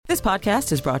This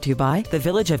podcast is brought to you by the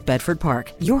Village of Bedford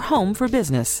Park, your home for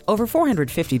business. Over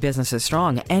 450 businesses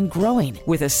strong and growing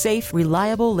with a safe,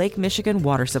 reliable Lake Michigan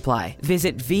water supply.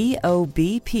 Visit VOBPBiz.com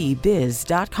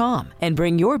and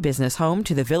bring your business home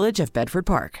to the Village of Bedford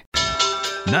Park.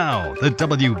 Now, the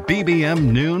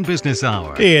WBBM Noon Business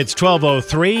Hour. It's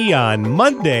 12:03 on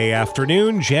Monday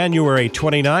afternoon, January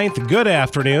 29th. Good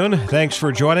afternoon. Thanks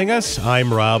for joining us.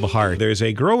 I'm Rob Hart. There's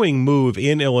a growing move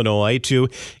in Illinois to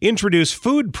introduce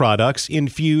food products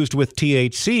infused with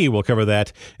THC. We'll cover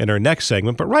that in our next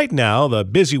segment. But right now, the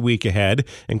busy week ahead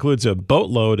includes a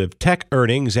boatload of tech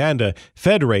earnings and a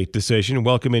Fed rate decision.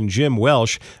 Welcome in Jim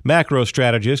Welsh, macro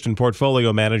strategist and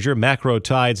portfolio manager,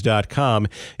 macrotides.com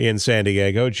in San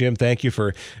Diego. Jim, thank you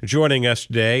for joining us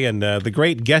today. And the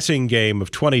great guessing game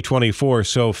of 2024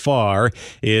 so far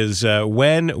is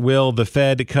when will the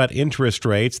Fed cut interest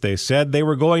rates? They said they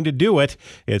were going to do it.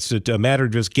 It's a matter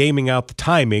of just gaming out the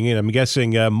timing. And I'm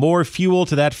guessing more fuel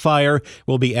to that fire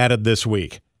will be added this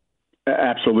week.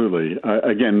 Absolutely.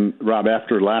 Again, Rob,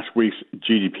 after last week's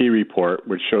GDP report,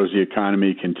 which shows the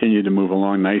economy continued to move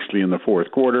along nicely in the fourth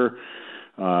quarter,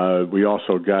 we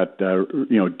also got,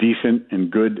 decent and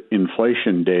good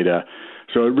inflation data.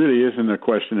 So it really isn't a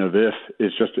question of if,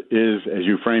 it's just is, as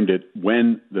you framed it,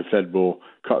 when the Fed will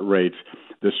cut rates.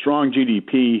 The strong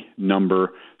GDP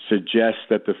number suggests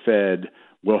that the Fed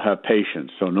will have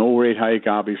patience. So no rate hike,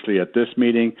 obviously, at this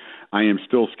meeting. I am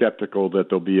still skeptical that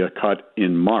there'll be a cut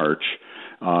in March.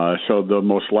 So the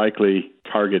most likely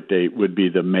target date would be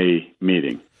the May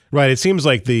meeting. Right. It seems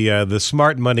like the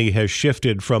smart money has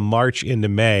shifted from March into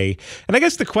May. And I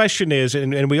guess the question is,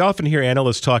 and we often hear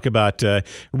analysts talk about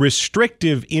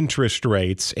restrictive interest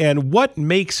rates, and what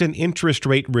makes an interest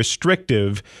rate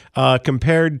restrictive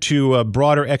compared to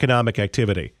broader economic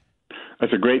activity?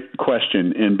 That's a great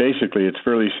question. And basically, it's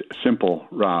fairly simple,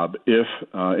 Rob. If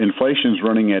inflation's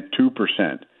running at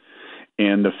 2%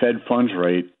 and the Fed funds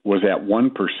rate was at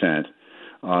 1%,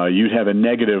 you'd have a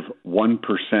negative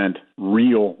 1%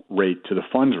 real rate to the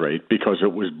funds rate because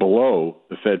it was below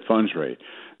the Fed funds rate.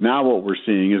 Now what we're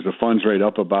seeing is the funds rate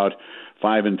up about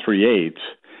 5 3/8,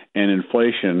 and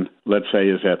inflation, let's say,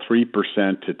 is at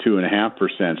 3% to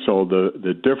 2.5%. So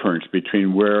the difference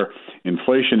between where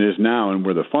inflation is now and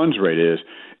where the funds rate is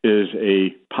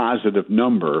a positive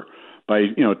number by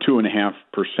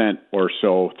 2.5% or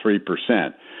so,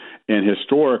 3%. And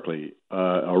historically,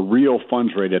 a real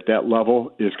funds rate at that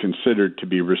level is considered to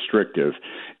be restrictive.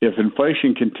 If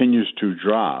inflation continues to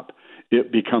drop,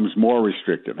 it becomes more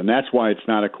restrictive. And that's why it's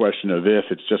not a question of if,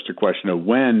 it's just a question of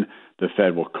when the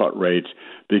Fed will cut rates,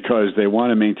 because they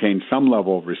want to maintain some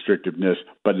level of restrictiveness,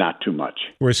 but not too much.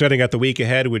 We're setting up the week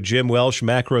ahead with Jim Welsh,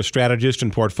 macro strategist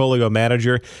and portfolio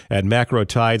manager at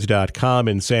macrotides.com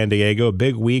in San Diego.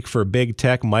 Big week for big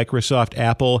tech, Microsoft,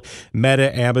 Apple,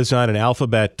 Meta, Amazon, and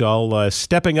Alphabet all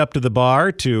stepping up to the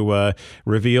bar to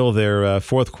reveal their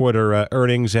fourth quarter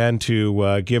earnings and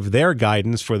to give their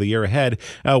guidance for the year ahead.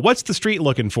 What's the street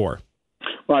looking for?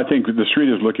 Well, I think the street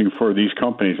is looking for these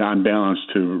companies on balance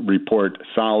to report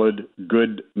solid,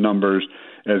 good numbers.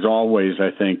 As always, I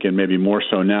think, and maybe more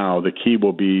so now, the key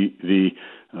will be the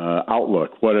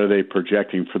outlook. What are they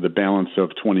projecting for the balance of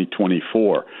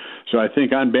 2024? So I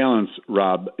think on balance,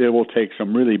 Rob, it will take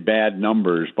some really bad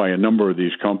numbers by a number of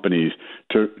these companies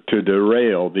to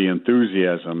derail the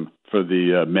enthusiasm for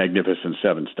the Magnificent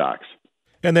Seven stocks.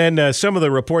 And then some of the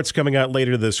reports coming out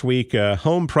later this week,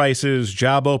 home prices,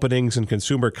 job openings, and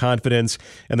consumer confidence.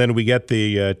 And then we get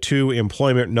the two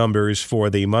employment numbers for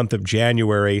the month of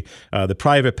January, the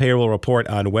private payroll report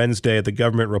on Wednesday, the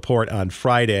government report on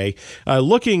Friday.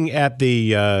 Looking at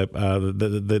the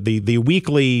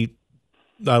weekly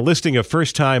listing of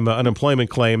first-time unemployment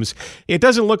claims, it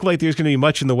doesn't look like there's going to be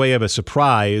much in the way of a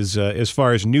surprise as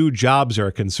far as new jobs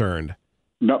are concerned.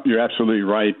 No, you're absolutely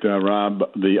right, Rob.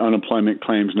 The unemployment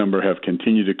claims number have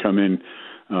continued to come in,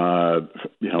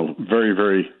 very,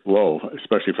 very low,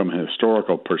 especially from a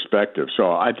historical perspective.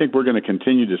 So I think we're going to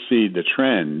continue to see the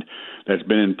trend that's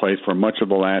been in place for much of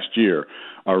the last year,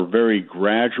 a very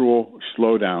gradual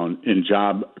slowdown in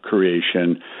job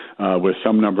creation, with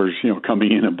some numbers,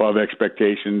 coming in above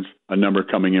expectations, a number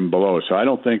coming in below. So I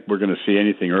don't think we're going to see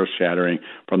anything earth-shattering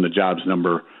from the jobs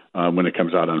number when it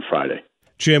comes out on Friday.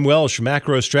 Jim Welsh,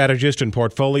 macro strategist and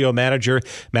portfolio manager,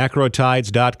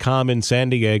 macrotides.com in San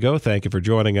Diego. Thank you for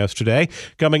joining us today.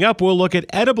 Coming up, we'll look at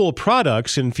edible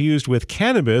products infused with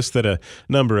cannabis that a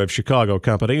number of Chicago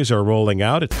companies are rolling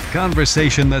out.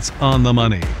 Conversation that's on the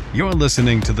money. You're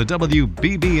listening to the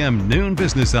WBBM Noon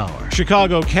Business Hour.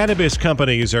 Chicago cannabis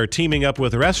companies are teaming up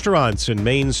with restaurants and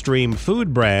mainstream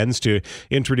food brands to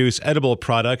introduce edible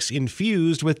products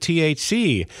infused with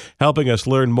THC. Helping us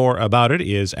learn more about it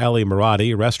is Ali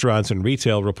Maradi, restaurants and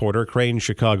retail reporter, Crane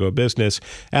Chicago Business.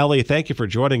 Ali, thank you for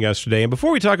joining us today. And before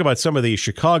we talk about some of the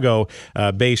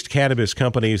Chicago-based cannabis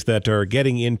companies that are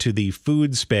getting into the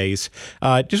food space,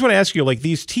 just want to ask you, like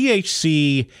these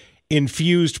THC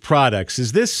infused products,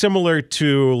 is this similar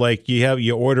to like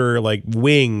you order like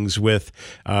wings with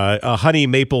a honey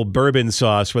maple bourbon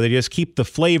sauce where they just keep the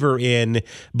flavor in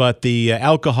but the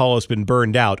alcohol has been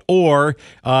burned out, or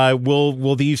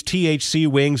will these THC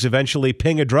wings eventually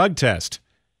ping a drug test?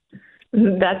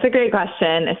 That's a great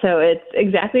question. So it's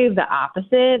exactly the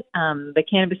opposite. The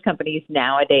cannabis companies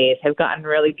nowadays have gotten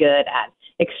really good at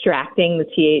extracting the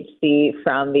THC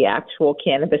from the actual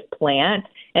cannabis plant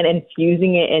and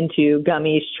infusing it into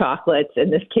gummies, chocolates, in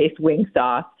this case, wing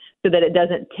sauce, so that it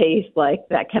doesn't taste like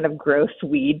that kind of gross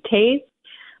weed taste.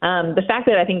 The fact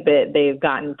that I think that they've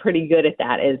gotten pretty good at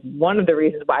that is one of the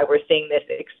reasons why we're seeing this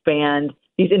expand,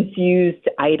 these infused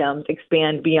items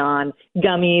expand beyond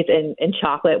gummies and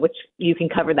chocolate, which you can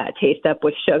cover that taste up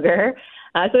with sugar.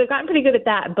 So they've gotten pretty good at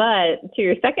that. But to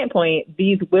your second point,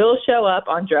 these will show up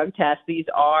on drug tests. These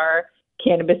are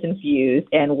cannabis infused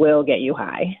and will get you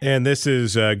high. And this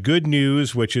is Good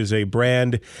News, which is a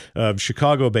brand of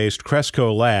Chicago-based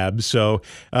Cresco Labs. So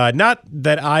not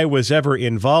that I was ever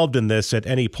involved in this at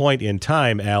any point in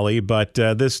time, Ali, but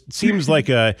this seems like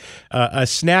a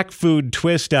snack food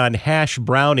twist on hash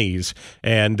brownies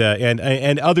and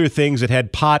other things that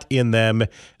had pot in them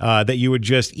that you would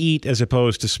just eat as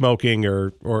opposed to smoking or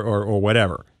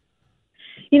whatever.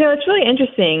 You know, it's really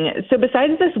interesting. So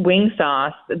besides this wing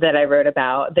sauce that I wrote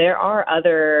about, there are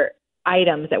other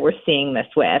items that we're seeing this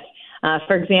with.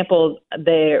 For example,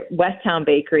 the Westtown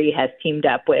Bakery has teamed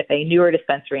up with a newer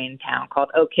dispensary in town called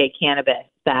OK Cannabis,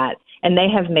 and they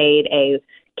have made a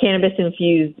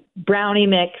cannabis-infused brownie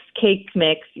mix, cake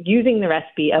mix, using the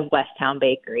recipe of Westtown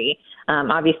Bakery.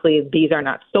 Obviously, these are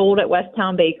not sold at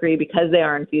Westtown Bakery because they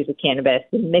are infused with cannabis.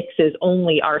 The mixes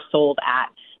only are sold at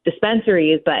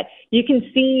dispensaries, but you can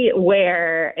see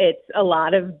where it's a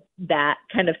lot of that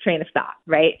kind of train of thought,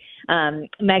 right?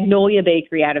 Magnolia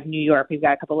Bakery out of New York, we've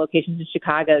got a couple locations in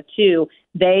Chicago too.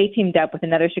 They teamed up with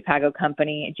another Chicago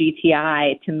company,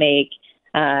 GTI, to make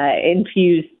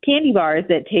infused candy bars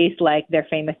that taste like their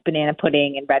famous banana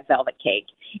pudding and red velvet cake.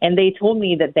 And they told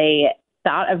me that they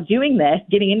thought of doing this,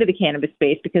 getting into the cannabis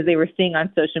space, because they were seeing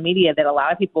on social media that a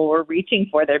lot of people were reaching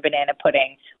for their banana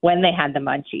pudding when they had the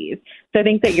munchies. So I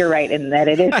think that you're right in that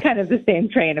it is kind of the same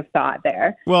train of thought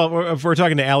there. Well, if we're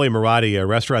talking to Ali Maradi, a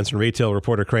restaurants and retail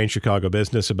reporter, Crane Chicago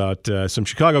Business, about some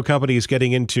Chicago companies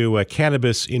getting into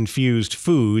cannabis-infused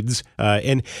foods.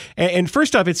 And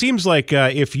first off, it seems like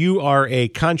if you are a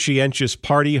conscientious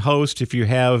party host, if you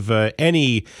have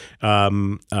any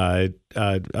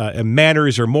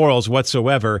manners or morals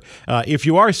whatsoever, if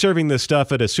you are serving this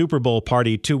stuff at a Super Bowl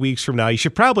party 2 weeks from now, you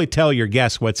should probably tell your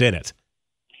guests what's in it.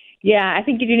 Yeah, I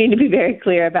think you do need to be very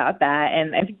clear about that.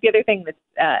 And I think the other thing that's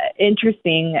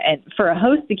interesting and for a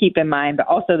host to keep in mind, but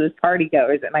also those party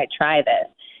goers that might try this,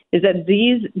 is that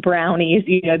these brownies,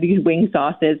 these wing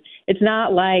sauces, it's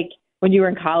not like when you were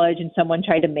in college and someone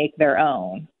tried to make their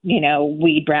own,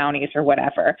 weed brownies or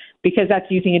whatever, because that's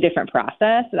using a different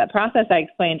process. So that process I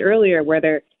explained earlier,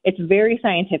 where it's very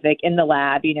scientific in the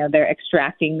lab. They're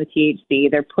extracting the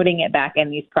THC, they're putting it back in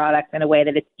these products in a way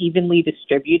that it's evenly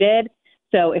distributed.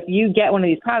 So if you get one of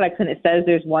these products and it says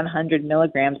there's 100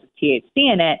 milligrams of THC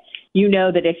in it, you know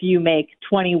that if you make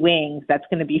 20 wings, that's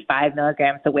going to be 5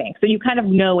 milligrams a wing. So you kind of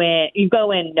know it. You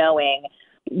go in knowing,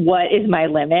 what is my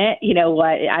limit?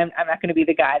 I'm not going to be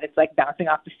the guy that's like bouncing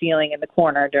off the ceiling in the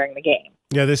corner during the game.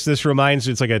 Yeah, this reminds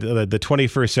me, it's like the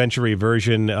 21st century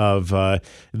version of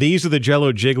these are the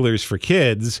Jell-O jigglers for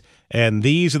kids, and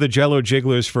these are the Jell-O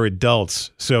jigglers for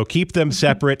adults. So keep them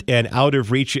separate and out of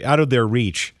their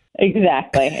reach.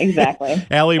 Exactly.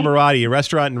 Ali Murati,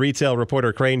 restaurant and retail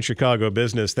reporter, Crane Chicago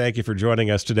Business. Thank you for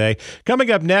joining us today. Coming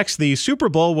up next, the Super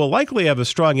Bowl will likely have a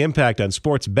strong impact on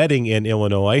sports betting in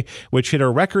Illinois, which hit a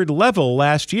record level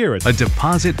last year. A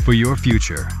deposit for your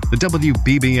future. The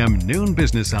WBBM Noon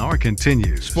Business Hour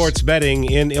continues. Sports betting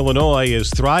in Illinois is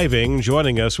thriving.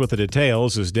 Joining us with the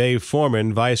details is Dave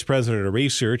Foreman, Vice President of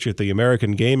Research at the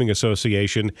American Gaming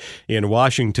Association in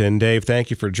Washington. Dave, thank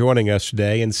you for joining us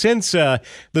today. And since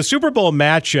the Super Bowl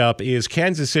matchup is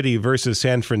Kansas City versus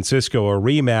San Francisco, a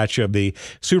rematch of the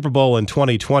Super Bowl in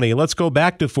 2020. Let's go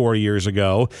back to 4 years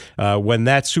ago when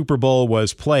that Super Bowl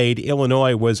was played.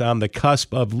 Illinois was on the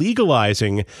cusp of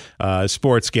legalizing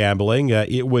sports gambling.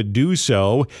 It would do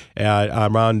so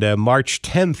around March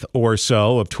 10th or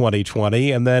so of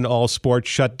 2020, and then all sports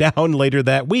shut down later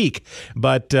that week.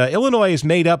 But Illinois has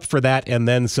made up for that and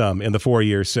then some in the 4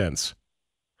 years since.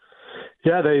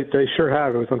 Yeah, they sure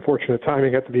have. It was unfortunate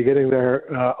timing at the beginning there,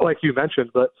 like you mentioned.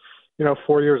 But,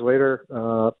 4 years later,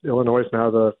 Illinois is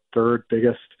now the third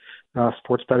biggest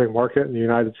sports betting market in the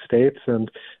United States. And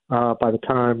by the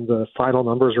time the final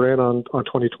numbers are in on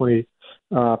 2023,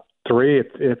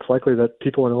 it's likely that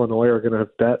people in Illinois are going to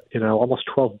bet, almost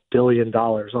 $12 billion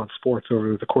on sports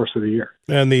over the course of the year.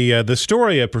 And the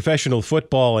story of professional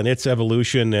football and its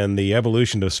evolution and the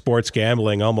evolution of sports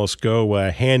gambling almost go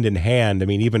hand in hand. I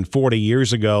mean, even 40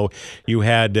 years ago, you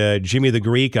had Jimmy the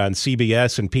Greek on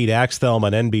CBS and Pete Axthelm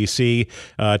on NBC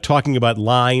talking about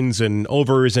lines and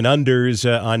overs and unders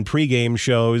on pregame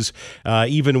shows,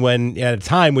 even when at a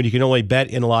time when you can only bet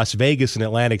in Las Vegas and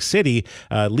Atlantic City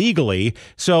legally.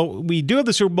 So we do have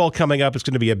the Super Bowl coming up. It's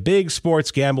going to be a big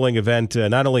sports gambling event,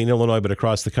 not only in Illinois but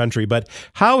across the country. But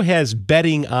how has betting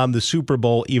on the Super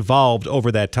Bowl evolved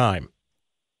over that time?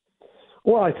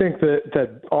 Well, I think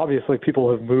that obviously people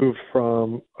have moved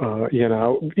from,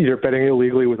 either betting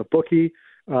illegally with a bookie,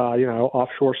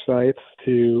 offshore sites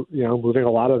to, moving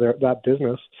a lot of that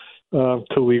business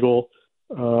to legal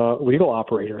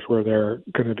operators where they're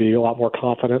going to be a lot more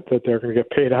confident that they're going to get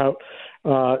paid out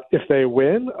if they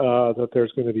win, that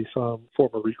there's going to be some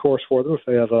form of recourse for them if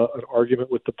they have an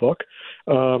argument with the book.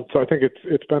 So I think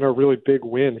it's been a really big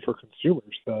win for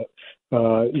consumers that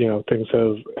things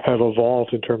have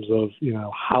evolved in terms of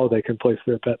how they can place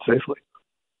their bet safely.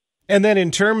 And then in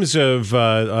terms of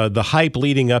the hype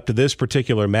leading up to this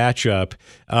particular matchup,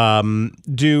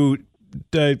 do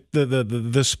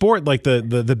the sport, like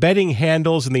the betting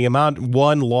handles and the amount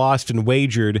won, lost, and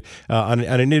wagered on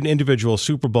an individual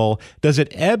Super Bowl, does it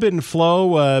ebb and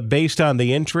flow based on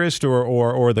the interest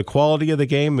or the quality of the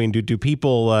game? I mean, do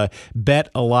people bet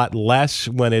a lot less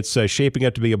when it's shaping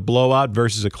up to be a blowout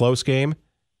versus a close game?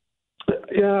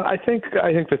 Yeah, I think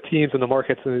the teams and the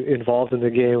markets involved in the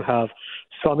game have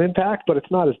some impact, but it's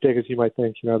not as big as you might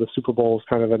think. The Super Bowl is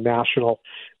kind of a national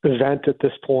event at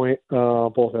this point,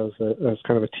 both as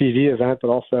kind of a TV event, but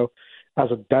also as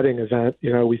a betting event.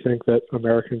 We think that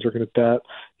Americans are going to bet,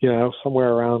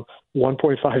 somewhere around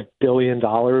 $1.5 billion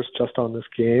just on this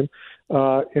game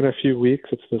in a few weeks.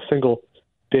 It's the single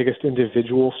biggest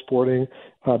individual sporting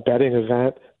betting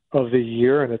event of the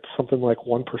year, and it's something like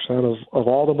 1% of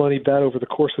all the money bet over the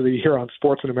course of the year on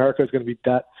sports in America is going to be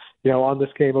bet on this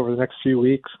game over the next few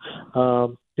weeks.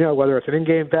 Whether it's an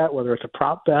in-game bet, whether it's a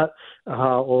prop bet,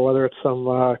 or whether it's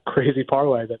some crazy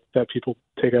parlay that people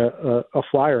take a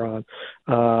flyer on.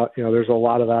 There's a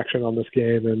lot of action on this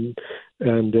game,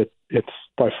 and it's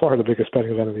by far the biggest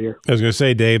betting event of the year. I was going to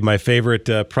say, Dave, my favorite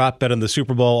prop bet on the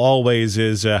Super Bowl always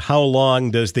is how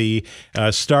long does the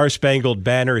Star-Spangled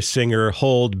Banner singer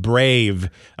hold Brave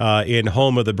in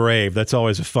Home of the Brave? That's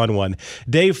always a fun one.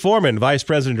 Dave Foreman, Vice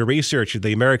President of Research at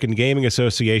the American Gaming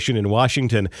Association in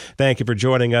Washington, thank you for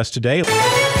joining us today.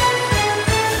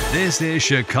 This is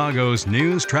Chicago's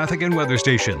news, traffic, and weather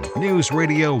station, News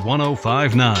Radio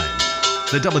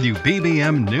 105.9. The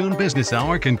WBBM Noon Business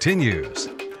Hour continues.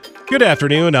 Good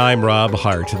afternoon, I'm Rob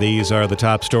Hart. These are the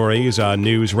top stories on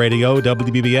News Radio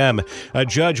WBBM. A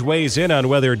judge weighs in on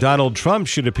whether Donald Trump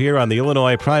should appear on the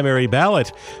Illinois primary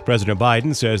ballot. President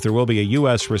Biden says there will be a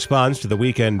U.S. response to the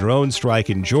weekend drone strike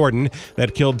in Jordan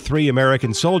that killed 3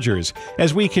 American soldiers.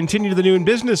 As we continue the Noon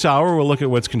Business Hour, we'll look at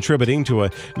what's contributing to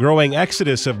a growing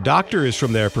exodus of doctors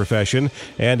from their profession.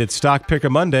 And it's Stock Picker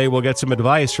Monday, we'll get some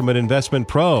advice from an investment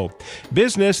pro.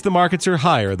 Business, the markets are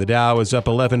higher. The Dow is up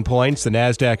 11 points, the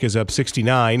NASDAQ is up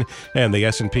 69, and the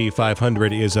S&P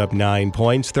 500 is up 9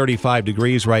 points. 35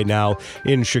 degrees right now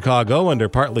in Chicago under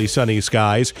partly sunny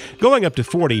skies, going up to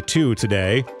 42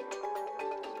 today.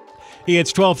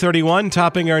 It's 12:31,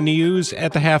 topping our news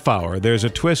at the half hour. There's a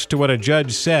twist to what a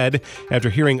judge said after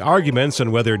hearing arguments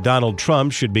on whether Donald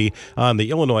Trump should be on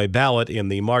the Illinois ballot in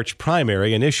the March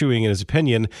primary, and issuing his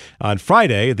opinion on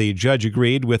Friday. The judge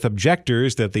agreed with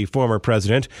objectors that the former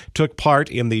president took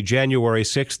part in the January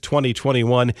 6,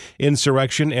 2021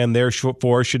 insurrection and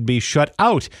therefore should be shut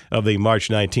out of the March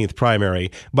 19th primary.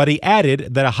 But he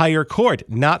added that a higher court,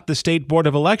 not the State Board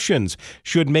of Elections,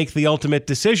 should make the ultimate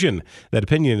decision. That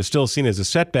opinion is still seen as a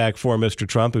setback for Mr.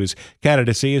 Trump, whose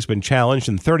candidacy has been challenged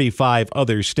in 35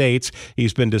 other states.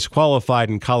 He's been disqualified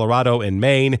in Colorado and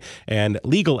Maine, and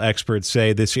legal experts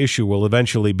say this issue will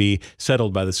eventually be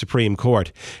settled by the Supreme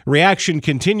Court. Reaction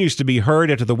continues to be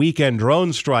heard after the weekend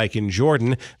drone strike in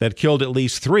Jordan that killed at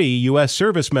least 3 U.S.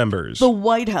 service members. The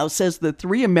White House says the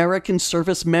 3 American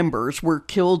service members were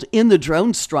killed in the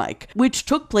drone strike, which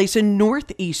took place in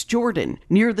northeast Jordan,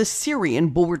 near the Syrian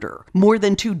border. More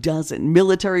than 24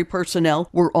 military personnel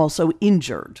were also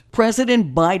injured.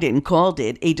 President Biden called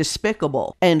it a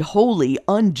despicable and wholly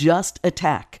unjust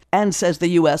attack and says the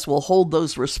U.S. will hold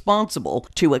those responsible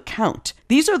to account.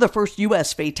 These are the first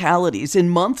U.S. fatalities in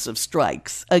months of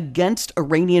strikes against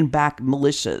Iranian-backed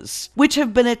militias, which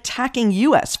have been attacking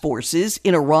U.S. forces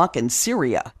in Iraq and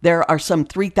Syria. There are some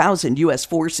 3,000 U.S.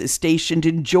 forces stationed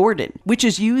in Jordan, which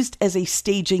is used as a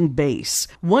staging base.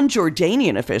 One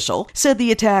Jordanian official said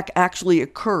the attack actually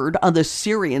occurred on the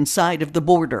Syrian side of the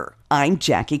border. I'm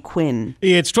Jackie Quinn.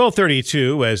 It's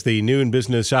 12:32 as the noon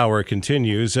business hour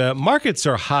continues. Markets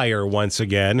are higher once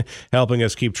again. Helping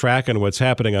us keep track on what's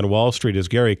happening on Wall Street is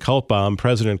Gary Kultbaum,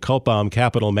 President Kultbaum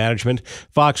Capital Management,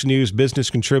 Fox News business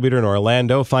contributor in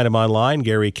Orlando. Find him online,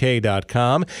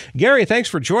 GaryK.com. Gary, thanks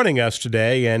for joining us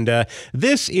today. And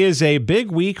this is a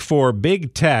big week for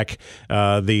big tech.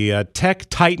 The tech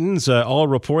titans all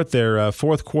report their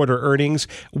fourth quarter earnings.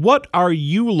 What are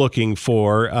you looking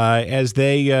for as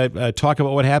they talk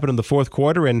about what happened in the fourth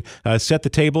quarter and set the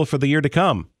table for the year to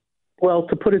come? Well,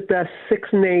 to put it best, 6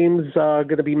 names are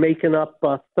going to be making up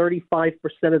 35%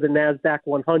 of the NASDAQ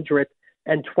 100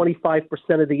 and 25%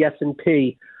 of the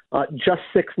S&P. Just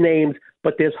 6 names,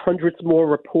 but there's hundreds more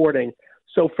reporting.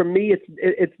 So for me,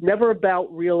 it's never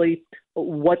about really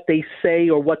what they say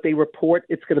or what they report.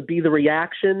 It's going to be the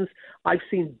reactions. I've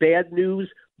seen bad news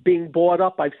being bought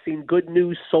up. I've seen good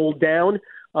news sold down.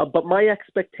 But my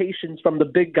expectations from the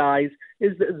big guys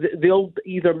is that they'll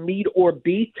either meet or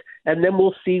beat, and then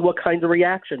we'll see what kind of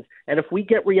reactions. And if we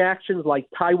get reactions like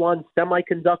Taiwan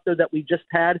Semiconductor that we just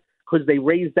had because they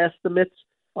raised estimates,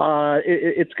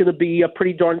 it's going to be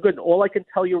pretty darn good. And all I can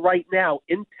tell you right now,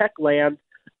 in tech land,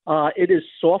 it is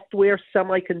software,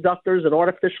 semiconductors, and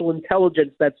artificial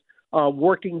intelligence that's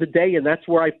working the day, and that's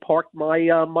where I parked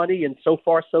my money, and so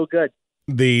far so good.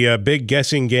 The big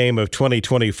guessing game of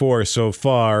 2024 so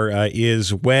far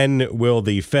is when will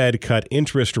the Fed cut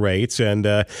interest rates? And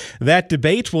that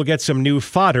debate will get some new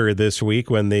fodder this week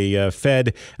when the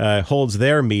Fed holds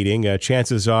their meeting.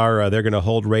 Chances are they're going to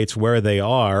hold rates where they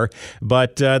are.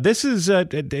 But this is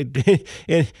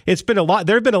it's been a lot.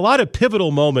 There have been a lot of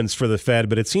pivotal moments for the Fed,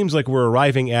 but it seems like we're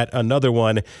arriving at another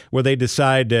one where they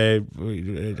decide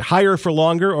higher for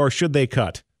longer, or should they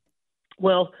cut?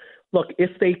 Well, look, if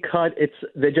they cut,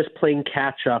 they're just playing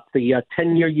catch up. The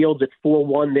 10-year yield's at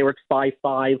 4.1. They're at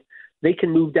 5.5. They can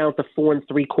move down to 4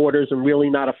 3/4 and really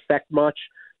not affect much.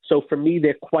 So for me,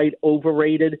 they're quite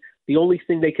overrated. The only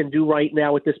thing they can do right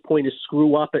now at this point is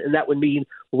screw up, and that would mean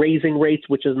raising rates,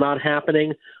 which is not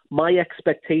happening. My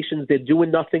expectations, they're doing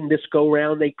nothing this go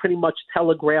round. They pretty much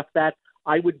telegraphed that.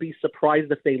 I would be surprised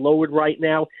if they lowered right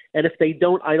now. And if they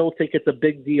don't, I don't think it's a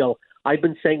big deal. I've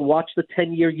been saying watch the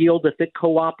 10-year yield. If it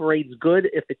cooperates, good.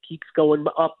 If it keeps going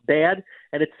up, bad.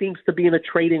 And it seems to be in a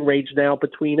trading range now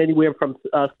between anywhere from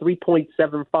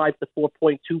 3.75 to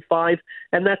 4.25,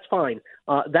 and that's fine.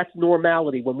 That's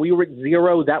normality. When we were at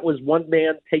 0, that was one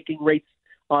man taking rates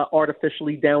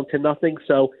artificially down to nothing.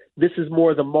 So this is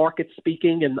more the market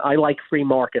speaking, and I like free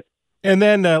market. And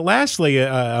then lastly,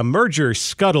 a merger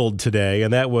scuttled today,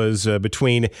 and that was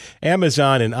between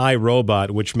Amazon and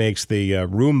iRobot, which makes the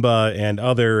Roomba and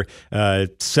other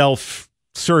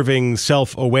self-serving,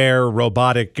 self-aware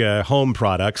robotic home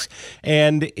products.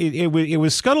 And it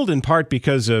was scuttled in part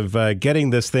because of getting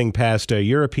this thing past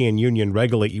European Union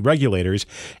regulators.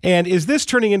 And is this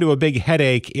turning into a big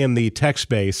headache in the tech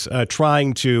space,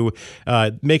 trying to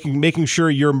making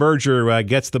sure your merger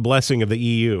gets the blessing of the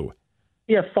EU?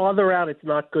 Yeah, farther out, it's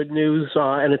not good news,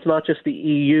 and it's not just the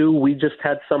EU. We just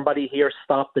had somebody here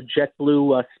stop the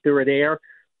JetBlue Spirit Air,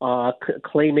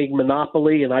 claiming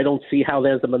monopoly, and I don't see how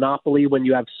there's a monopoly when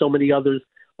you have so many others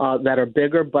that are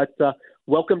bigger. But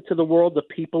welcome to the world, the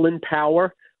people in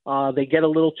power. They get a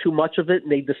little too much of it,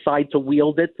 and they decide to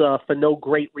wield it for no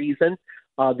great reason.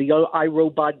 The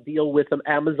iRobot deal with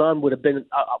Amazon would have been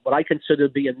what I consider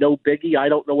to be a no biggie. I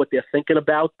don't know what they're thinking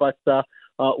about, but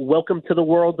welcome to the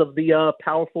world of the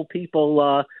powerful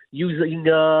people using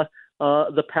the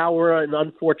power in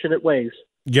unfortunate ways.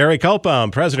 Gary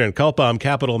Kulpam, President, Kulpam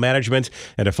Capital Management,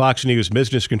 and a Fox News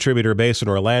business contributor based in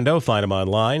Orlando. Find him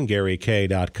online,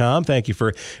 GaryK.com. Thank you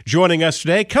for joining us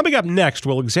today. Coming up next,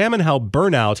 we'll examine how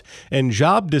burnout and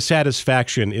job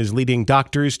dissatisfaction is leading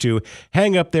doctors to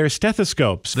hang up their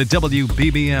stethoscopes. The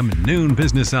WBBM Noon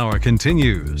Business Hour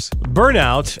continues.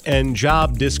 Burnout and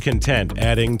job discontent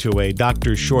adding to a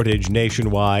doctor shortage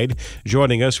nationwide.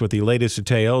 Joining us with the latest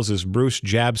details is Bruce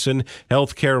Jabson,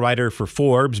 healthcare writer for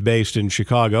Forbes, based in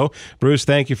Chicago. Bruce,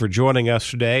 thank you for joining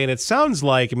us today. And it sounds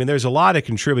like, there's a lot of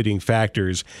contributing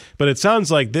factors, but it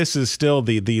sounds like this is still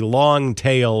the long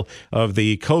tail of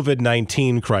the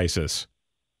COVID-19 crisis.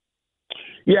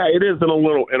 Yeah, it is in a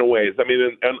ways.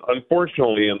 And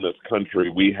unfortunately, in this country,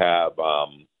 we have a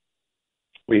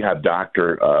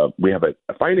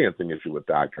financing issue with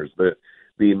doctors. The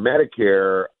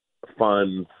Medicare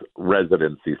funds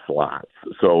residency slots.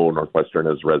 So Northwestern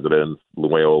has residents,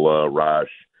 Loyola, Rush,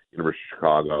 University of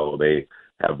Chicago. They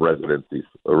have residencies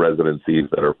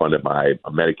that are funded by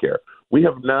Medicare. We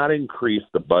have not increased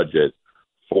the budget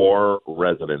for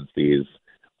residencies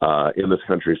in this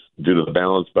country due to the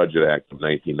Balanced Budget Act of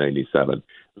 1997.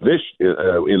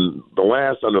 In the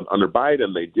last under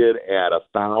Biden, they did add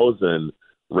 1,000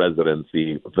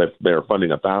 residency. They're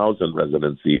funding 1,000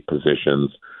 residency positions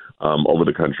over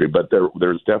the country, but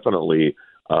there's definitely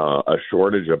a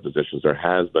shortage of positions. There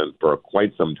has been for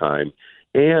quite some time.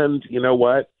 And you know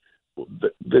what?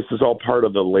 This is all part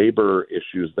of the labor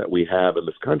issues that we have in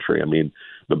this country.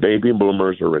 The baby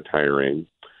boomers are retiring.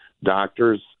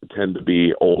 Doctors tend to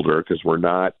be older because we're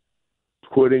not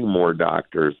putting more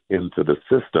doctors into the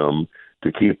system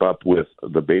to keep up with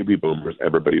the baby boomers,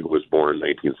 everybody who was born in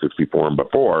 1964 and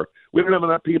before. We don't have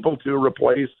enough people to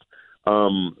replace,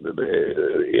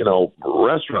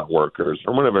 restaurant workers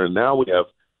or whatever. And now we have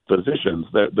physicians.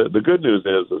 The good news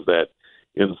is that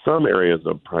in some areas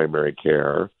of primary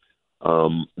care,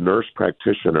 nurse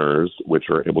practitioners, which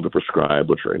are able to prescribe,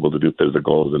 which are able to do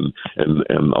physicals and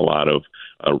a lot of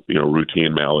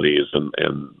routine maladies and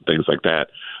things like that,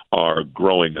 are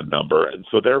growing in number, and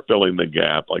so they're filling the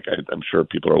gap. Like I'm sure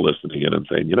people are listening in and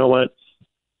saying, you know what,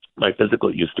 my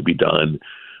physical used to be done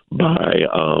by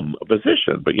a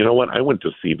physician, but you know what, I went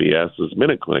to CVS's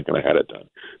Minute Clinic and I had it done.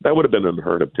 That would have been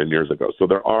unheard of 10 years ago. So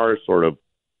there are sort of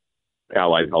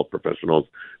allied health professionals,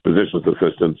 physicians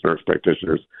assistants, nurse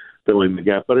practitioners filling the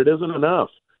gap, but it isn't enough.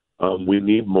 We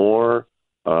need more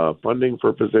funding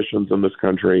for physicians in this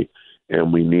country,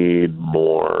 and we need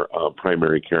more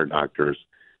primary care doctors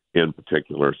in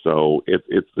particular. So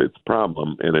it's a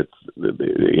problem, and it's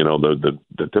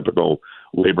the typical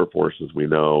labor forces we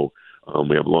know.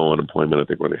 We have low unemployment. I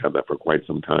think we're going to have that for quite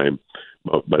some time,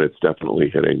 but it's definitely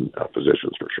hitting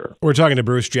physicians for sure. We're talking to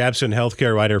Bruce Jabson,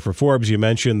 healthcare writer for Forbes. You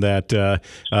mentioned that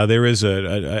there is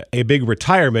a big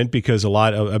retirement because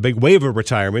a big wave of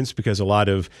retirements because a lot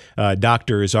of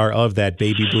doctors are of that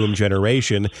baby boom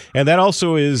generation, and that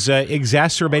also is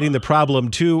exacerbating the problem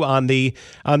too on the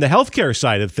healthcare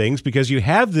side of things because you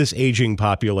have this aging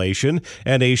population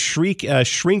and a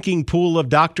shrinking pool of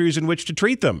doctors in which to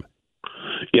treat them.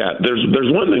 Yeah, there's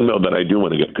one thing, though, that I do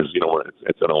want to get, because,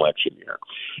 it's an election year,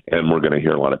 and we're going to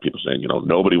hear a lot of people saying,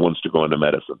 nobody wants to go into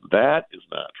medicine. That is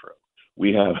not true.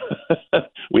 We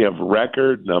have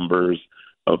record numbers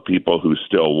of people who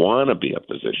still want to be a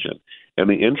physician. And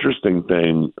the interesting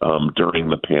thing during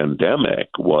the pandemic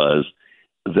was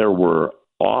there were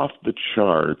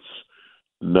off-the-charts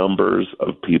numbers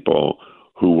of people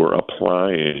who were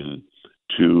applying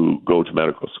to go to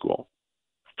medical school.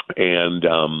 And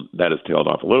that has tailed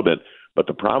off a little bit. But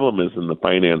the problem is in the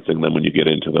financing then when you get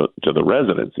into the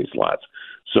residency slots.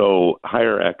 So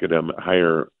in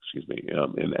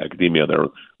academia,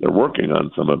 they're working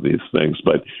on some of these things.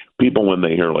 But people, when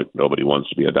they hear nobody wants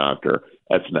to be a doctor,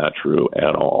 that's not true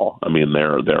at all.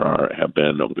 There have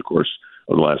been over the course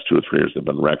of the last 2 or 3 years, there have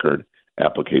been record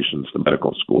applications to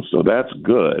medical school. So that's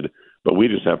good. But we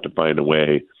just have to find a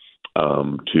way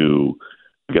to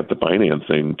get the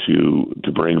financing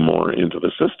to bring more into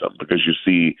the system, because you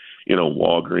see,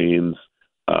 Walgreens,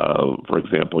 for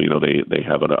example, they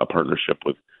have a partnership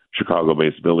with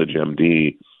Chicago-based Village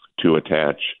MD to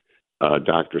attach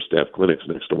doctor staff clinics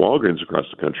next to Walgreens across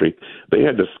the country. They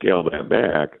had to scale that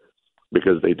back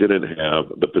because they didn't have,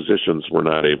 the physicians were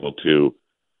not able to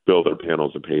fill their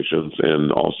panels of patients,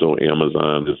 and also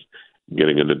Amazon is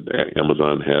getting into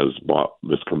Amazon has bought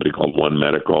this company called One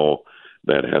Medical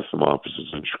that has some offices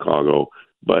in Chicago,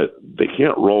 but they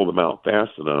can't roll them out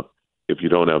fast enough if you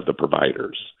don't have the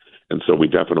providers. And so we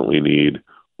definitely need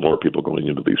more people going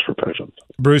into these professions.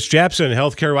 Bruce Japson,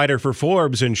 healthcare writer for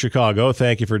Forbes in Chicago.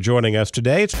 Thank you for joining us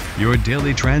today. Your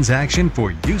daily transaction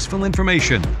for useful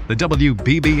information. The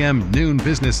WBBM Noon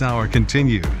Business Hour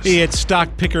continues. It's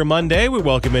Stock Picker Monday. We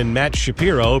welcome in Matt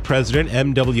Shapiro, President,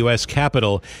 MWS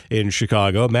Capital in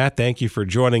Chicago. Matt, thank you for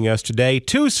joining us today.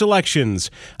 2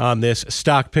 selections on this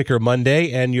Stock Picker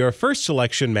Monday. And your first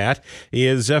selection, Matt,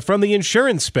 is from the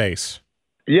insurance space.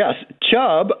 Yes,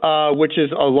 Chubb, which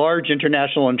is a large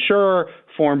international insurer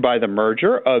formed by the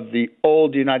merger of the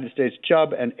old United States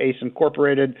Chubb and Ace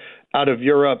Incorporated out of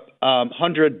Europe,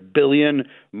 $100 billion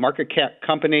market cap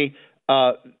company,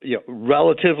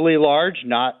 relatively large,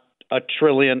 not a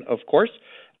trillion, of course,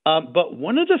 but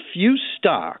one of the few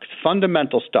stocks,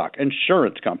 fundamental stock,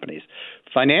 insurance companies,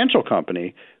 financial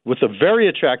company with a very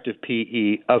attractive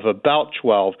PE of about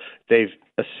 12. They've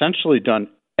essentially done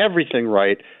everything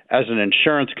right as an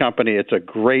insurance company. It's a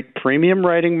great premium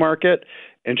writing market.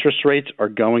 Interest rates are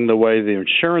going the way of the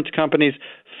insurance companies.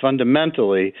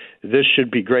 Fundamentally, this should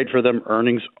be great for them.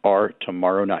 Earnings are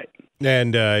tomorrow night.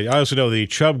 And I also know the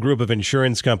Chubb group of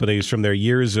insurance companies from their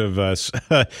years of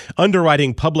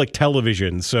underwriting public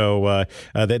television. So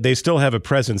they still have a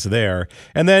presence there.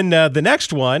 And then the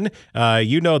next one,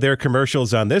 their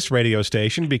commercials on this radio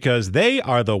station because they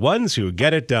are the ones who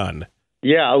get it done.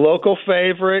 Yeah, a local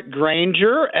favorite,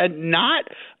 Grainger, and not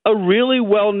a really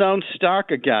well-known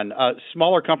stock again. A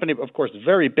smaller company, of course,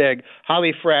 very big,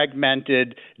 highly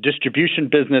fragmented distribution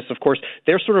business. Of course,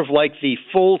 they're sort of like the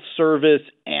full-service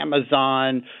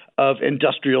Amazon of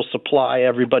industrial supply.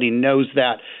 Everybody knows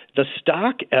that. The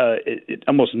stock it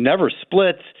almost never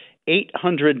splits,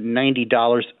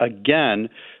 $890 again.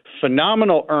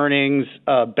 Phenomenal earnings,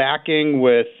 backing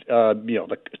with,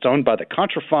 it's owned by the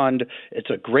Contra Fund.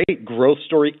 It's a great growth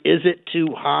story. Is it too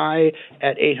high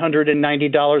at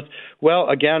 $890? Well,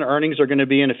 again, earnings are going to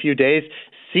be in a few days.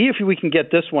 See if we can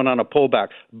get this one on a pullback.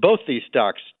 Both these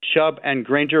stocks, Chubb and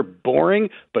Grainger, boring,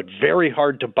 but very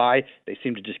hard to buy. They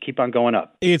seem to just keep on going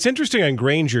up. It's interesting on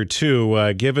Grainger,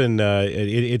 too, given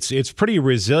it's pretty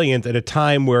resilient at a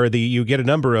time where you get a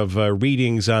number of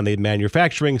readings on the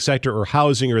manufacturing sector or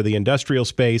housing or the industrial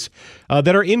space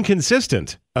that are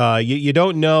inconsistent. You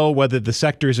don't know whether the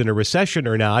sector's in a recession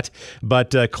or not,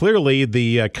 but clearly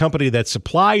the company that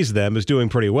supplies them is doing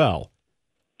pretty well.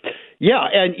 Yeah,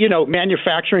 and,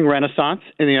 manufacturing renaissance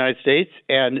in the United States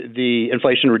and the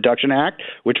Inflation Reduction Act,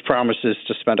 which promises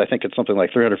to spend, I think it's something like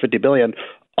 $350 billion,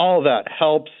 all that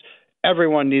helps.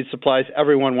 Everyone needs supplies.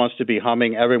 Everyone wants to be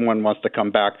humming. Everyone wants to come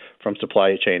back from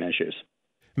supply chain issues.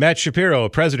 Matt Shapiro,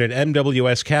 President,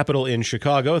 MWS Capital in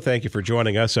Chicago. Thank you for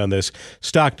joining us on this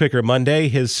Stock Picker Monday.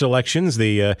 His selections,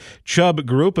 the Chubb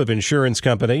group of insurance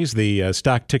companies, the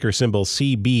stock ticker symbol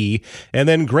CB, and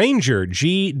then Grainger,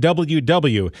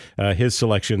 GWW, his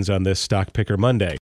selections on this Stock Picker Monday.